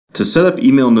To set up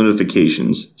email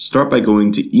notifications, start by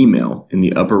going to Email in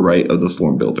the upper right of the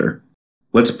form builder.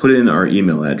 Let's put in our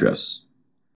email address.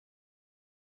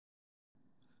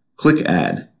 Click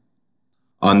Add.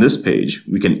 On this page,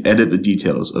 we can edit the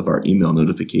details of our email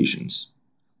notifications.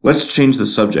 Let's change the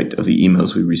subject of the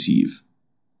emails we receive.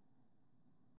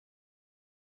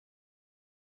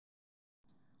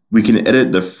 We can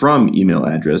edit the From email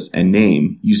address and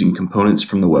name using components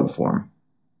from the web form.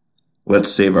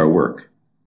 Let's save our work.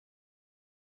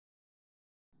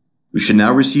 We should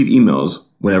now receive emails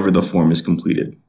whenever the form is completed.